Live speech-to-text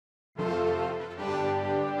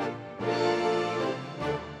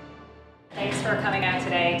Thanks for coming out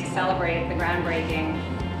today to celebrate the groundbreaking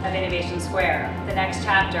of Innovation Square, the next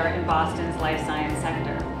chapter in Boston's life science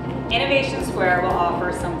sector. Innovation Square will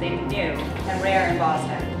offer something new and rare in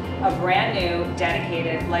Boston, a brand new,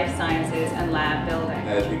 dedicated life sciences and lab building.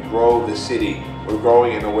 As we grow the city, we're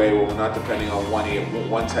growing in a way where we're not depending on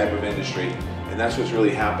one type of industry. And that's what's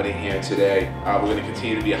really happening here today. We're going to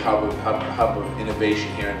continue to be a hub of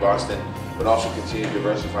innovation here in Boston, but also continue to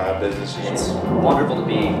diversify our businesses. It's wonderful to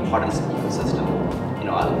be part of this ecosystem. You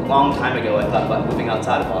know, a long time ago I thought about moving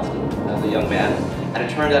outside of Boston as a young man, and it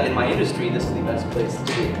turned out in my industry this is the best place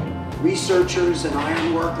to be. Researchers and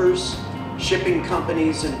iron workers, shipping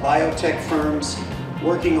companies and biotech firms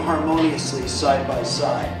working harmoniously side by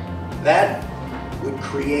side. That would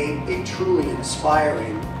create a truly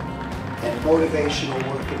inspiring and motivational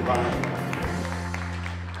work environment.